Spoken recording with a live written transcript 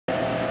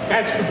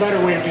That's the better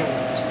way of dealing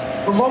with this.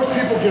 But most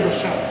people give a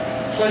shove.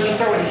 So let's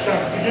just start with a shove.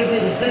 If he gives me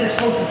this big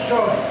explosive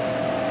shove,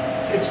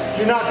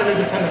 you're not going to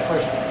defend the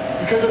first one.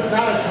 Because it's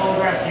not a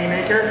telegraphed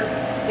haymaker,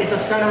 it's a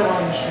center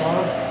line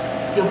shove.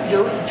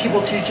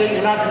 People teach it,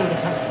 you're not going to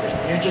defend the first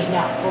one. You're just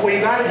not. But what you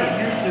got to get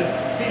used to,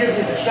 if he gives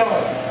me the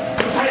shove,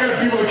 is I got to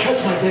be able to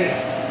catch my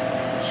base.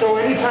 So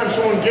anytime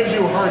someone gives you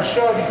a hard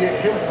shove, you get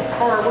hit with a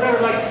car, whatever,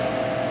 like,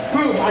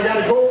 boom, I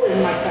got to go in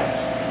my fence.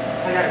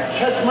 I got to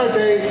catch my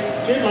base,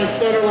 get my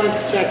center line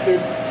protected,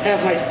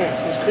 have my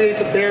fence. This creates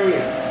a barrier.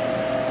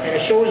 And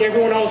it shows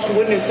everyone else who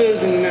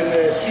witnesses and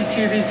the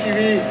CTV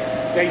TV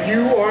that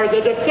you are the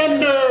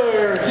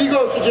defender. He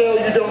goes to jail,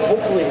 you don't,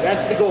 hopefully.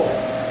 That's the goal,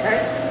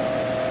 okay?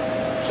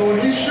 So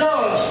when he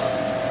shoves,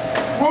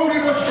 whoa, he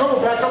gets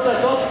trouble, back up,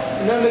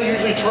 and then they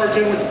usually charge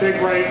in with the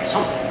big right,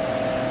 something.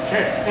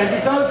 Okay, as he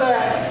does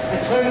that,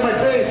 I plant my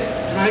base,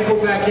 and I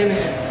go back in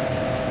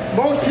him.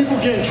 Most people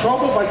get in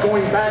trouble by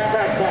going back,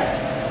 back,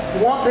 back.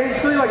 You want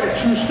basically like a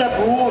two-step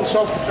rule in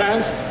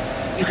self-defense.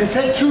 You can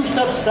take 2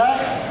 steps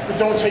back, but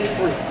don't take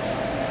 3.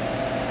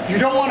 You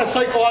don't want to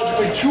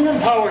psychologically too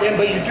empower him,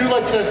 but you do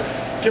like to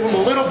give him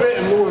a little bit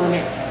and lure him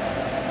in.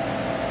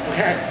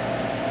 Okay?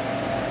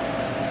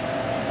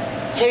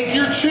 Take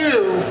your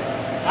 2.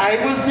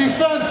 I was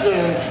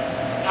defensive.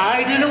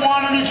 I didn't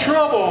want any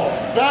trouble.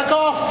 Back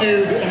off,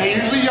 dude. And I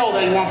usually yell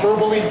that you want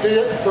verbal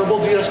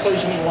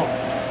de-escalation as well.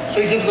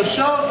 So he gives the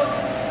shove.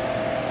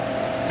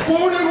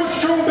 Oh, what's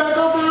trouble? Back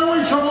off, I don't want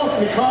any trouble.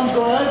 And he comes,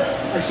 go ahead.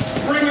 I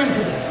spring into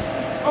this.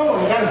 Oh,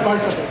 and he got his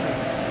bicep in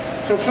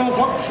there. So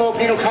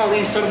Filipino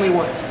Kali suddenly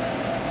worked.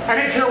 I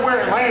didn't care where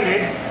it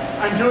landed.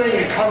 I'm doing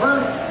a cover,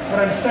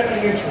 but I'm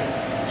stepping into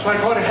it. So I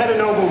call it a head and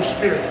elbow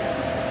spear.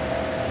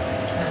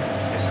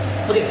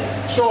 Okay,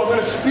 so I'm going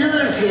to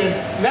spear into him,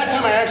 and that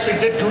time I actually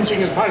did goonching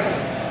his bicep.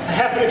 I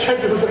happen to catch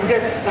it, listen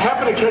again, I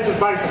happen to catch his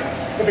bicep.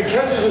 If it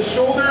catches his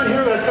shoulder in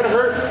here, that's going to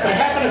hurt. If I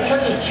happen to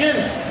catch his chin,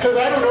 because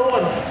I don't know,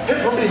 I'm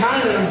hit from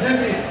behind and I'm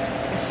dizzy,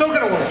 it's still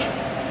going to work.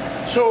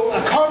 So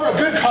a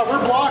good cover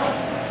block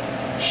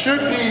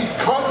should be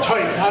cut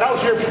tight. Not out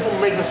here, people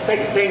make mistake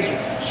bangs you.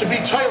 Should be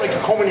tight like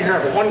a comb in your hair,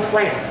 but one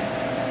frame.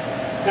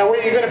 That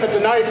way, even if it's a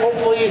knife,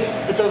 hopefully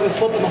it doesn't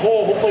slip in the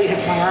hole. Hopefully it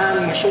hits my arm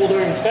and my shoulder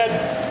instead.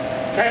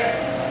 Okay?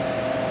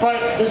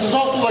 But this is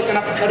also like an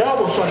uppercut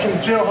elbow, so I can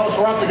jailhouse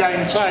around the guy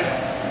inside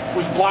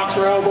with blocks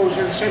or elbows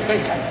or the same thing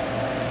kind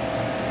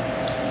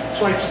of.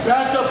 So I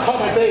backed up, caught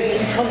my base.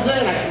 He comes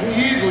in, I can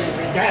easily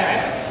read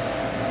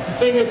that. The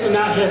thing is to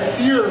not have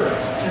fear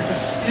and to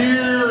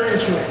steer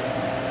into it.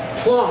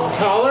 Plum,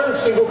 collar,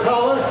 single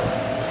collar,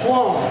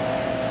 plum.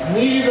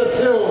 Knee the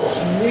pills,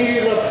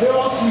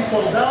 he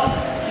fell down,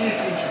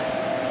 guillotine.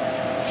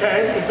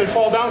 Okay, if they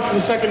fall down from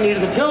the second knee to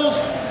the pills,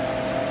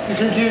 you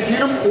can guillotine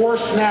him or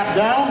snap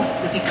down.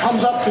 If he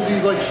comes up because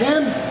he's like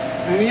him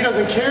and he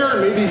doesn't care,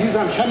 maybe he's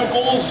on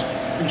chemicals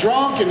and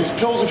drunk and his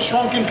pills have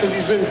shrunken because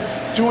he's been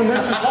doing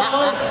this his whole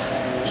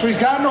life. So he's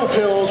got no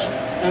pills,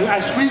 and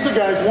I squeezed the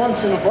guys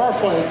once in a bar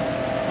fight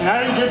and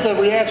I didn't get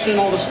the reaction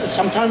all this.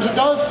 Sometimes it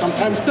does,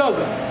 sometimes it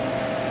doesn't.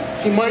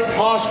 He might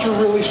posture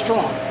really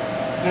strong,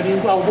 then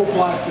he elbow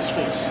blast his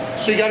face.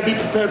 So you got to be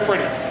prepared for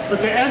it.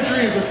 But the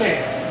entry is the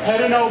same.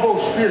 Head and elbow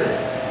spear.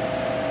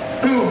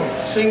 Boom.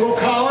 Single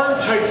collar,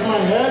 tight to my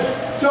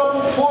head.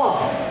 Double plum.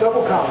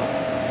 Double collar.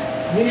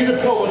 Knee to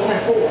pill with my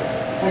forward.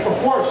 Like a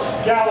horse,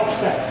 gallop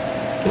step.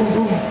 Boom,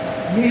 boom.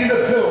 Knee to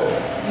pill.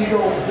 He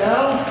goes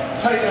down,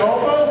 tight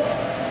elbow.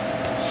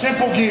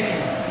 Simple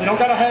guillotine. You don't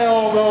got a high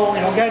elbow.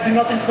 You don't got to do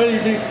nothing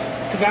crazy.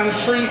 Because on the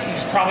street,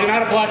 he's probably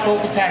not a black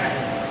belt attacking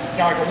you. You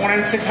got like a 1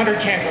 in 600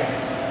 chance of it.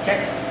 Okay?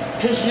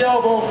 Pinch the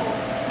elbow.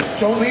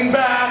 Don't lean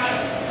back.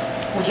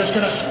 We're just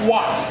going to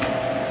squat.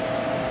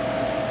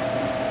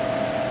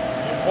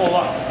 Pull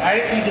up.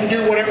 You can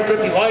do whatever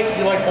grip you like. If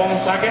you like ball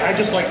and socket, I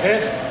just like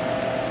this.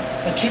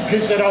 And keep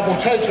pinch that elbow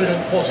tight so it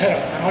doesn't pull his head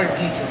up. I know your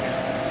guillotine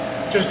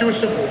is. Just do a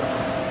simple one.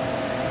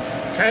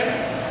 Okay?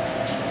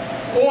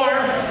 Or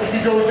if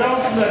you go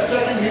down from that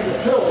second knee to the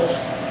pills,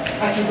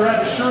 I can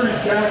grab the shirt or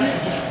jacket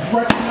and just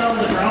right down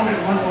to the ground and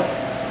run away.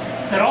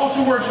 That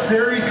also works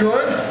very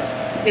good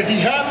if you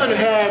happen to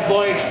have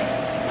like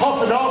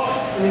puff it up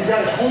and he's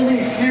got his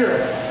homies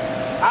here.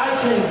 I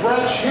can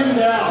wrench him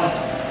down.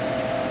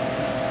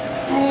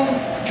 Boom,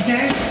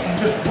 gang, and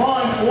just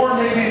run, or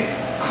maybe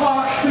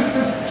clock.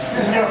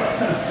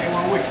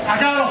 I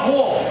got a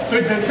hole.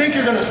 They think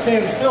you're gonna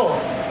stand still.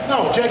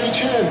 No, Jackie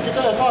Chan, get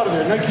the F out of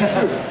there, Nike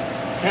Feud.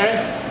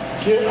 Okay?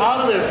 Get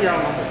out of there if you're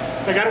outnumbered.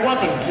 If I got a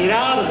weapon, get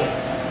out of there.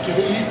 Get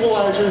an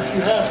equalizer if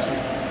you have to.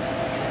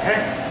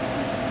 Okay?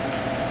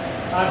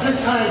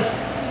 This time,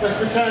 let's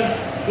pretend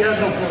he has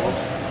no pills.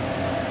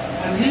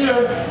 I'm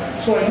here,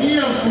 so I need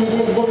him, boom,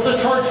 boom, look at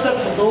the charge step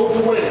to load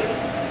the weight.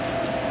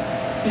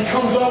 He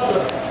comes up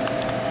with,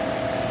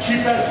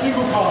 keep that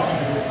single collar to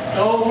you.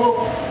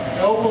 Elbow,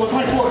 elbow, look at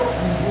my foot.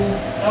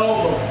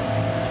 Elbow.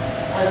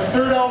 At the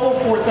third elbow,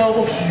 fourth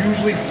elbow, he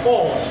usually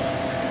falls.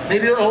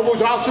 Maybe your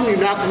elbow's awesome, you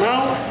knocked him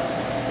out.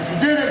 If you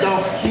did it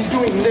though, he's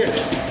doing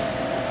this.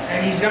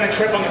 And he's gonna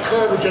trip on the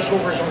curb or just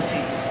over his own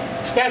feet.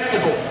 That's the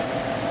goal.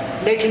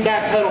 making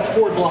back pedal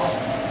forward blocks.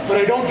 But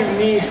I don't do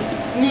knee,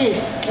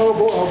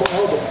 elbow, elbow,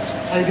 elbow.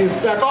 I do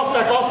back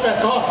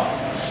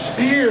off,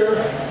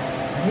 spear,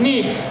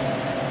 knee,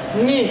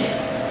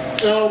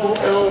 elbow,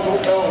 elbow,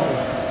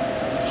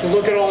 elbow. So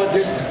look at all the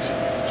distance.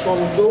 So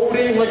I'm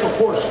loading like a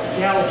horse,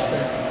 gallops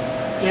there,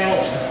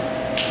 elbow,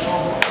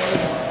 elbow.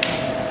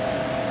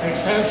 Makes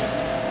sense?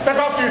 Back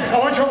off, dude. I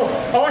want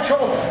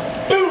trouble.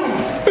 Boom,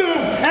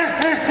 boom.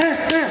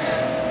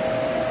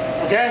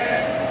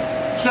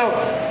 Okay? So,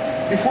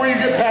 before you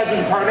get pads with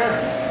your partner,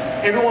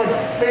 everyone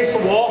face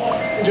the wall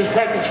and just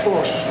practice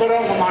force. Just put it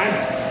on the line.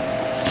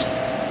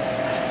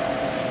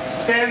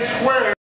 Stand square.